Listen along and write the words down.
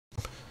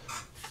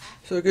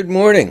So good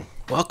morning.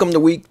 Welcome to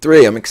week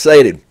 3. I'm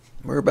excited.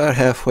 We're about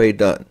halfway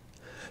done.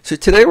 So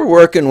today we're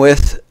working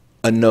with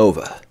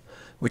ANOVA,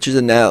 which is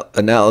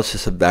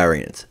analysis of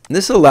variance. And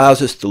this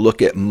allows us to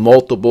look at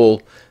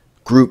multiple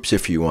groups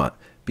if you want.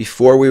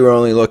 Before we were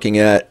only looking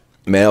at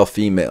male,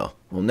 female.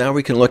 Well, now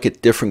we can look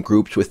at different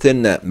groups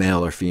within that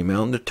male or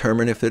female and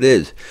determine if it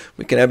is.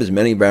 We can have as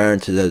many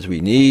variances as we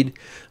need.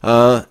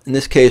 In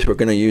this case, we're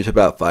going to use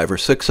about 5 or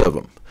 6 of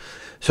them.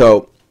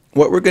 So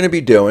what we're going to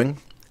be doing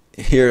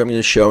here, I'm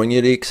just showing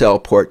you the Excel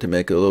port to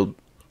make it a little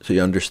so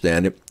you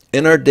understand it.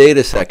 In our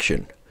data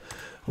section,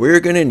 we're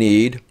going to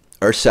need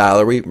our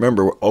salary.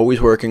 Remember, we're always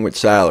working with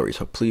salary,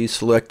 so please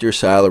select your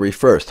salary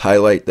first.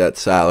 Highlight that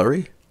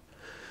salary.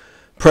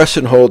 Press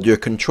and hold your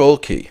control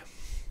key.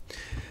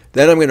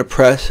 Then I'm going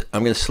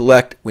to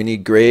select, we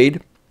need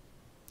grade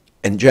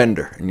and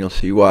gender, and you'll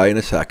see why in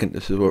a second.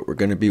 This is what we're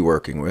going to be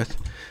working with.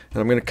 And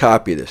I'm going to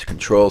copy this,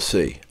 Control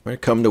C. I'm going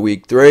to come to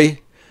week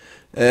 3,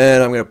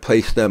 and I'm going to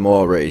place them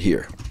all right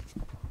here.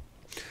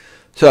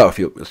 So if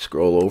you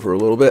scroll over a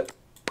little bit,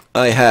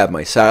 I have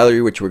my salary,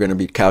 which we're going to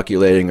be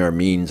calculating our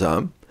means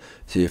on.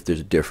 See if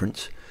there's a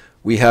difference.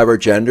 We have our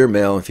gender,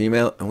 male and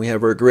female, and we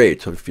have our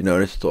grade. So if you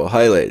notice, it's all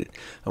highlighted.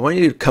 I want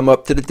you to come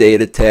up to the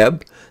Data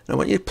tab, and I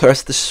want you to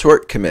press the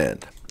Sort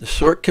command. The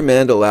Sort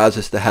command allows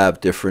us to have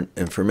different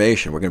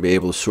information. We're going to be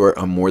able to sort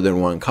on more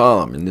than one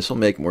column, and this will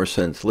make more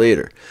sense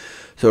later.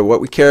 So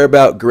what we care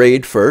about,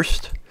 grade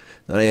first.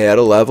 Then I add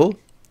a level,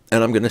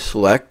 and I'm going to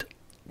select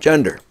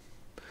gender.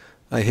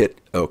 I hit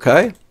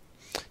OK.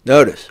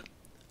 Notice,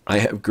 I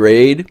have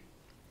grade,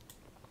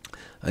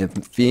 I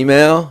have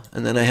female,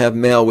 and then I have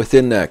male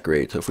within that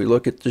grade. So if we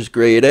look at just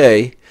grade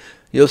A,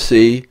 you'll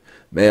see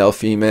male,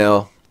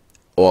 female,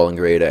 all in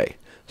grade A.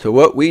 So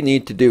what we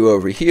need to do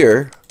over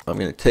here, I'm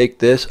going to take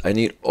this, I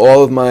need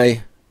all of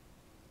my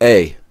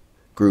A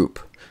group.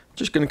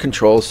 Just going to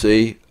Control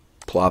C,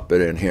 plop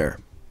it in here.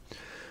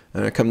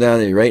 I'm going to come down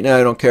to right now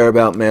I don't care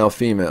about male,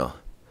 female.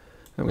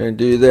 I'm going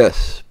to do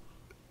this.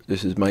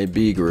 This is my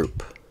B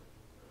group.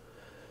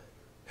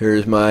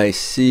 Here's my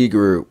C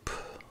group.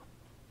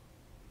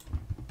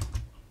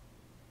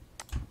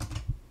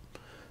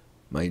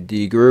 My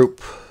D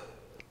group.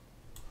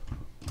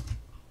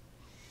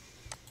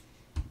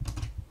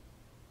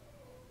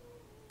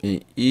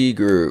 The E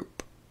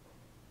group.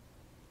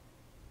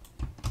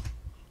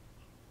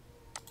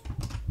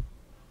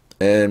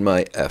 And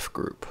my F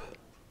group.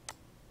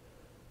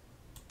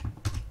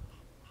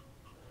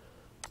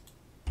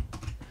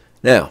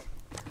 Now,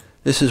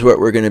 this is what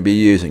we're going to be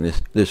using,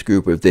 this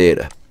group of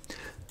data.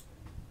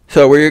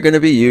 So we're going to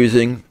be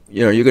using,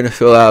 you're going to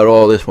fill out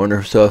all this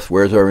wonderful stuff.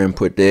 Where's our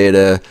input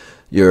data,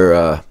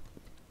 your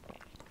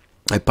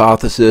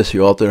hypothesis,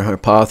 your alternate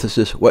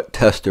hypothesis. What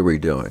test are we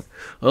doing?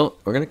 Well,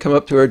 we're going to come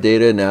up to our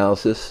data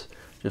analysis,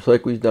 just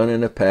like we've done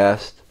in the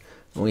past.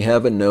 And we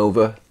have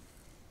ANOVA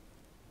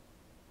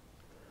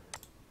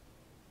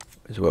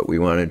is what we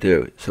want to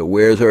do. So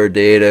where's our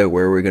data,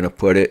 where are we going to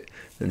put it,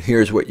 and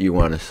here's what you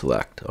want to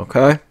select,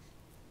 okay?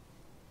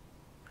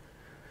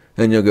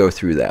 And you'll go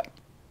through that.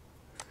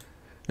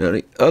 Now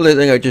the other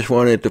thing I just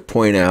wanted to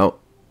point out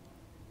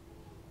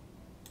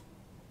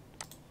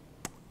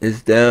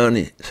is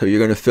down, so you're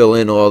going to fill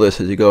in all this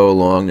as you go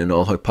along, the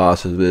null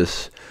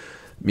hypothesis,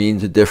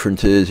 means of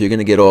differences, you're going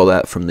to get all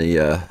that from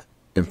the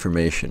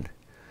information.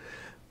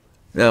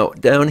 Now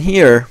down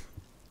here,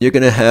 you're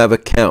going to have a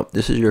count.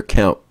 This is your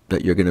count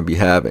that you're going to be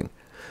having.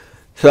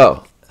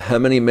 So, how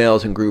many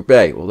males in group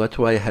A? Well, that's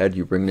why I had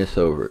you bring this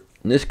over.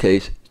 In this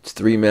case, it's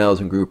 3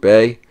 males in group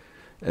A,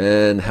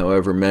 and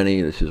however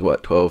many, this is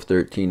what, 12,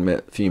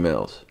 13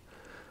 females.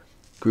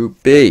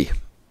 Group B,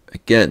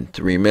 again,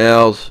 3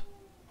 males,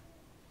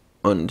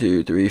 1,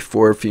 2, 3,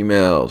 4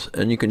 females,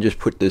 and you can just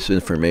put this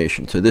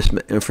information. So this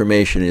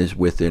information is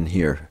within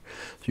here.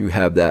 So you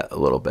have that a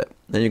little bit.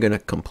 Then you're going to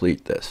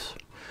complete this.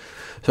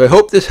 So I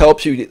hope this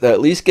helps you to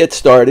at least get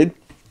started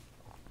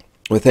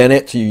within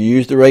it, so you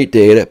use the right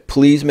data.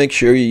 Please make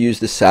sure you use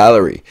the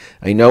salary.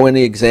 I know in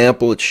the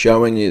example it's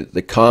showing you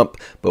the comp,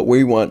 but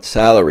we want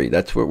salary.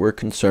 That's what we're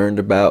concerned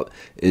about,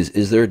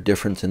 is there a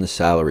difference in the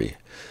salary?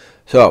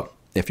 So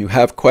if you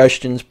have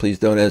questions, please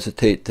don't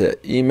hesitate to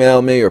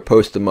email me or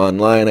post them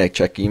online. I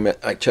check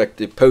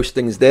the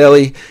postings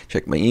daily,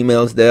 check my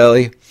emails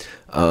daily.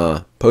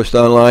 Post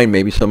online,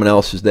 maybe someone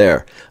else is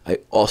there. I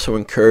also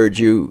encourage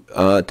you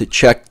to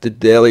check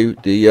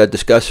the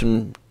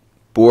discussion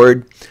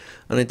board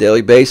on a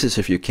daily basis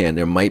if you can.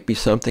 There might be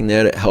something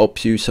there that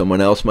helps you. Someone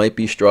else might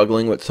be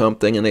struggling with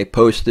something and they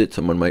post it.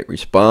 Someone might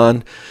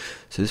respond.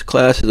 So this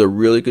class is a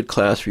really good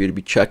class for you to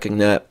be checking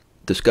that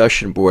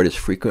discussion board as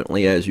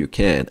frequently as you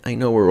can. I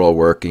know we're all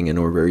working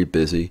and we're very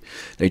busy.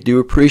 I do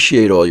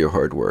appreciate all your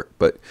hard work,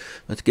 but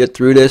let's get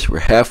through this. We're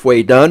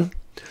halfway done.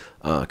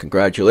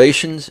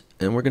 Congratulations,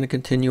 and we're going to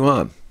continue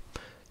on.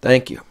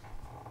 Thank you.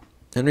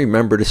 And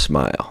remember to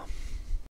smile.